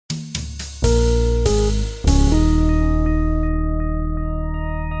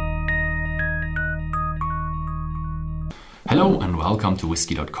Hello and welcome to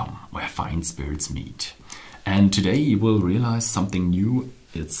Whisky.com, where fine spirits meet. And today you will realize something new.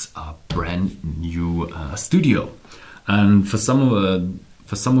 It's a brand new studio. And for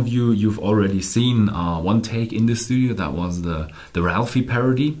some of you, you've already seen one take in the studio. That was the Ralphie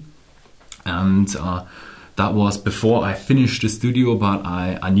parody. And that was before I finished the studio, but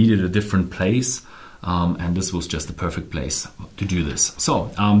I needed a different place. And this was just the perfect place to do this. So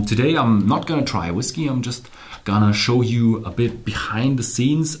today I'm not gonna try whiskey, I'm just gonna show you a bit behind the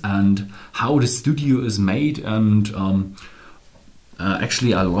scenes and how the studio is made. And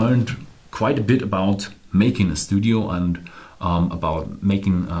actually I learned quite a bit about making a studio and about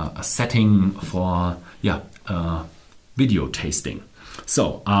making a setting for video tasting.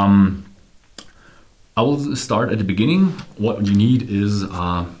 So I will start at the beginning. What you need is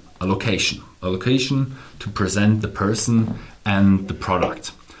a location to present the person and the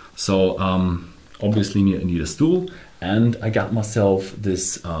product. So obviously you need a stool, and I got myself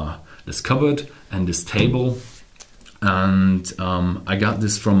this cupboard and this table, and I got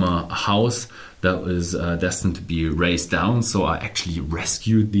this from a house that was destined to be razed down, so I actually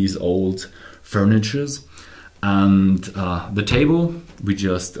rescued these old furnitures. And the table, we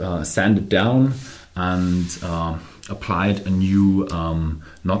just sanded down and applied a new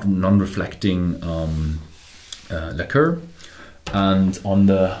non-reflecting lacquer, and on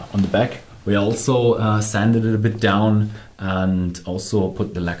the back we also sanded it a bit down and also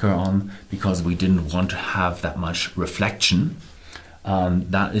put the lacquer on because we didn't want to have that much reflection.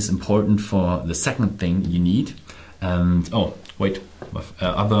 That is important for the second thing you need. And oh wait,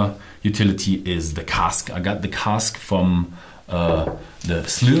 other utility is the cask. I got the cask from the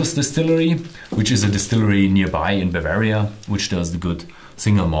Sluis distillery, which is a distillery nearby in Bavaria, which does the good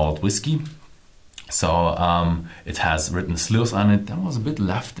single malt whiskey. So it has written Sluis on it. There was a bit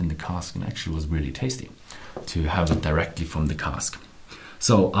left in the cask and actually was really tasty to have it directly from the cask.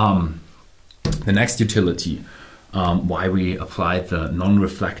 So the next utility, why we applied the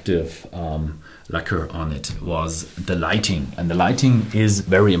non-reflective lacquer on it, was the lighting. And the lighting is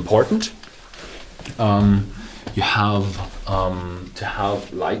very important. You have to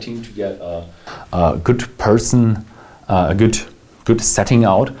have lighting to get a good person, a good setting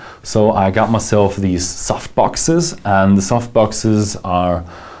out. So I got myself these soft boxes, and the soft boxes are,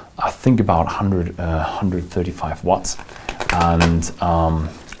 I think, about 135 watts. And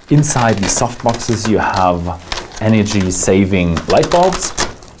inside these soft boxes you have energy saving light bulbs.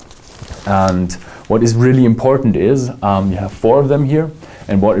 And what is really important is, you have 4 of them here.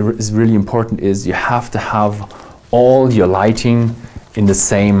 And what is really important is you have to have all your lighting in the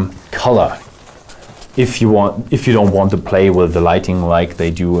same color. If you don't want to play with the lighting like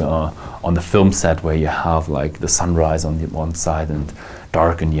they do on the film set, where you have like the sunrise on the one side and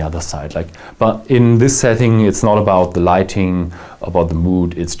dark on the other side. But in this setting, it's not about the lighting, about the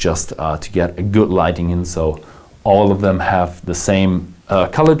mood. It's just to get a good lighting in, so all of them have the same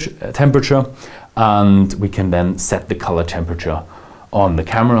color temperature, and we can then set the color temperature on the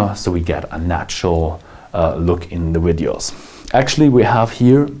camera so we get a natural look in the videos. Actually, we have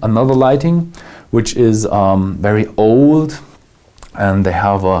here another lighting which is very old, and they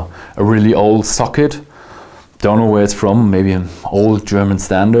have a really old socket. Don't know where it's from, maybe an old German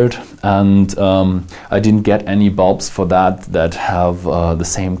standard. And I didn't get any bulbs for that have the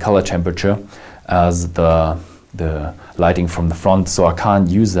same color temperature as the lighting from the front, so I can't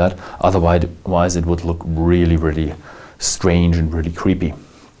use that. Otherwise it would look really strange and really creepy.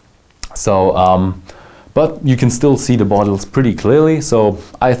 So but you can still see the bottles pretty clearly, so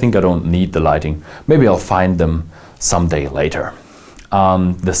I think I don't need the lighting. Maybe I'll find them someday later.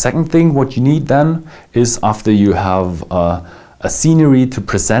 The second thing what you need then is, after you have a scenery to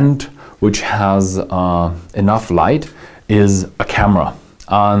present which has enough light, is a camera.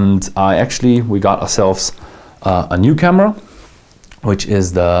 And we got ourselves a new camera, which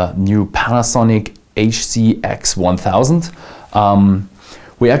is the new Panasonic HCX1000.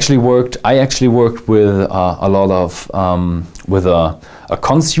 I actually worked with a lot of with a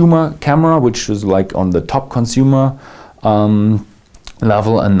consumer camera, which was like on the top consumer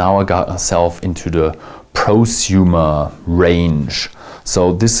level, and now I got myself into the prosumer range.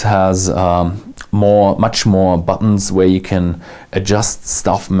 So this has much more buttons where you can adjust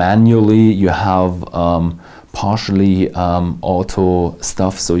stuff manually. You have partially auto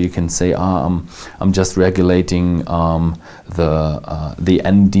stuff, so you can say, I'm just regulating the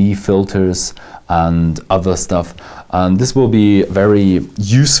ND filters and other stuff. And this will be very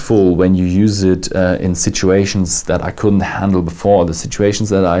useful when you use it in situations that I couldn't handle before. The situations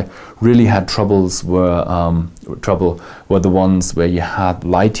that I really had troubles were the ones where you had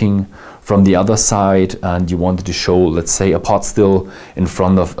lighting from the other side and you wanted to show, let's say, a pot still in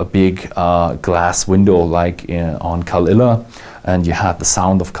front of a big glass window like on Kalilla, and you had the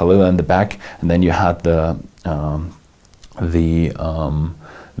sound of Kalilla in the back, and then you had the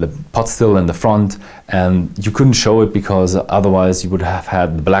pot still in the front, and you couldn't show it because otherwise you would have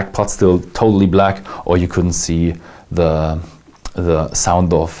had the black pot still totally black, or you couldn't see the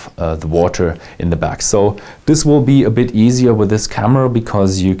sound of the water in the back. So this will be a bit easier with this camera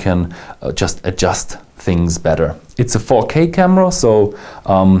because you can just adjust things better. It's a 4K camera, so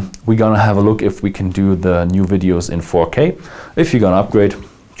we're gonna have a look if we can do the new videos in 4K. If you're gonna upgrade,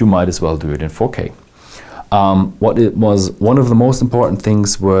 you might as well do it in 4K. What it was, one of the most important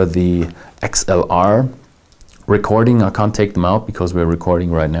things were the XLR recording. I can't take them out because we're recording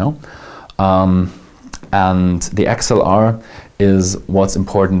right now. And the XLR is what's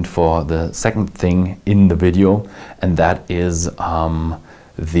important for the second thing in the video, and that is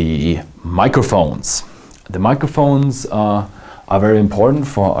the microphones. The microphones are very important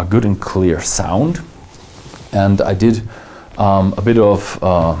for a good and clear sound. And I did a bit of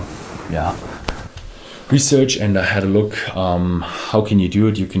research, and I had a look how can you do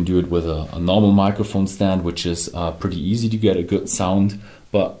it. You can do it with a normal microphone stand, which is pretty easy to get a good sound.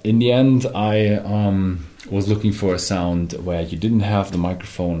 But in the end, I was looking for a sound where you didn't have the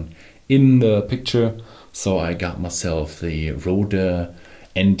microphone in the picture. So I got myself the Rode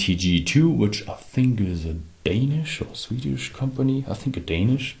NTG2, which I think is a Danish or Swedish company. I think a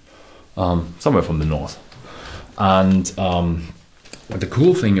Danish, somewhere from the north. And the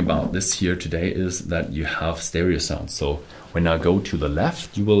cool thing about this here today is that you have stereo sound. So when I go to the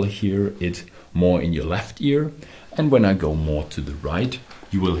left, you will hear it more in your left ear. And when I go more to the right,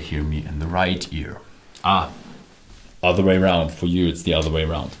 you will hear me in the right ear. Other way around. For you, it's the other way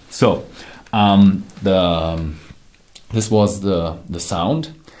around. So this was the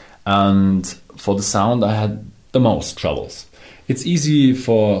sound. And for the sound, I had the most troubles. It's easy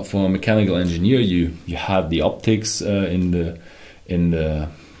for a mechanical engineer. You had the optics at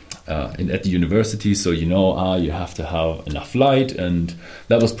the university, so you know you have to have enough light, and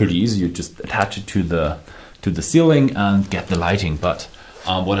that was pretty easy. You just attach it to the ceiling and get the lighting. But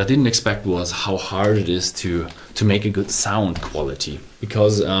what I didn't expect was how hard it is to make a good sound quality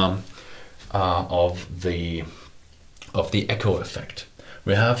because of the echo effect.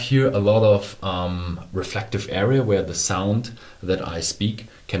 We have here a lot of reflective area where the sound that I speak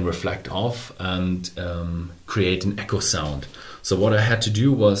can reflect off and create an echo sound. So what I had to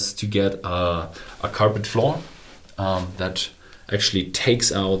do was to get a carpet floor that actually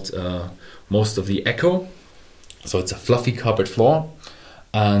takes out most of the echo. So it's a fluffy carpet floor.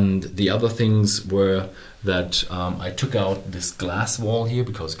 And the other things were that I took out this glass wall here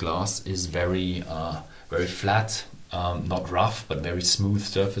because glass is very flat. Not rough, but very smooth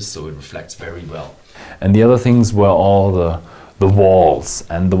surface, so it reflects very well. And the other things were all the walls.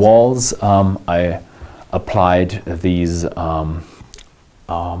 And the walls, I applied these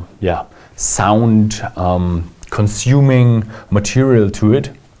sound consuming material to it.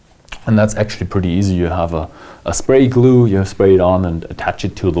 And that's actually pretty easy. You have a spray glue, you spray it on and attach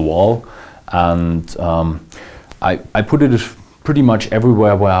it to the wall. And I put it pretty much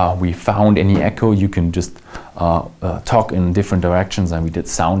everywhere where we found any echo. You can just talk in different directions, and we did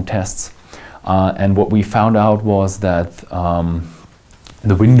sound tests. And what we found out was that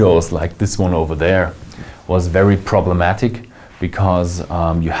the windows, like this one over there, was very problematic because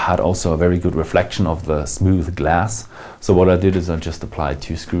you had also a very good reflection of the smooth glass. So what I did is I just applied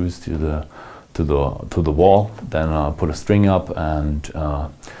 2 screws to the wall, then put a string up and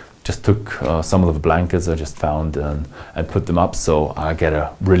just took some of the blankets I just found and put them up, so I get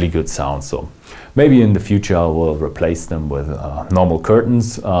a really good sound. So maybe in the future I will replace them with normal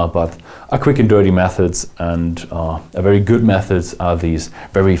curtains, but a quick and dirty methods and a very good methods are these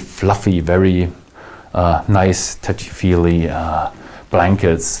very fluffy, very nice, touchy-feely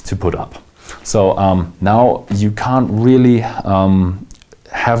blankets to put up. So now you can't really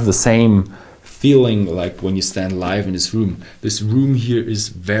have the same feeling like when you stand live in this room. This room here is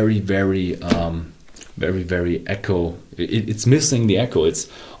very echo. It's missing the echo. It's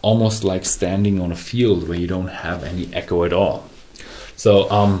almost like standing on a field where you don't have any echo at all. So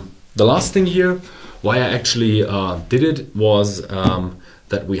the last thing here, why I actually did it was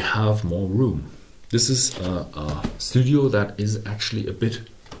that we have more room. This is a studio that is actually a bit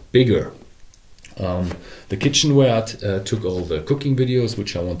bigger. The kitchen where I took all the cooking videos,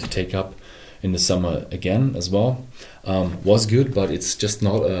 which I want to take up in the summer again as well, was good, but it's just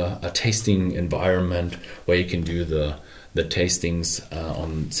not a tasting environment where you can do the tastings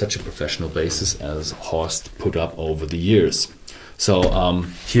on such a professional basis as Horst put up over the years. So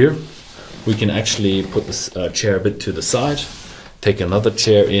here we can actually put this chair a bit to the side, take another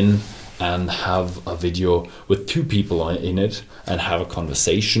chair in, and have a video with two people in it and have a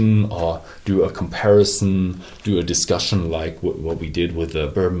conversation or do a comparison, do a discussion like what we did with the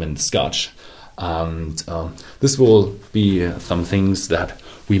bourbon and scotch. And this will be some things that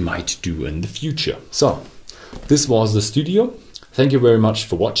we might do in the future. So this was the studio. Thank you very much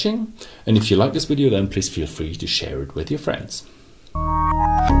for watching. And if you like this video, then please feel free to share it with your friends.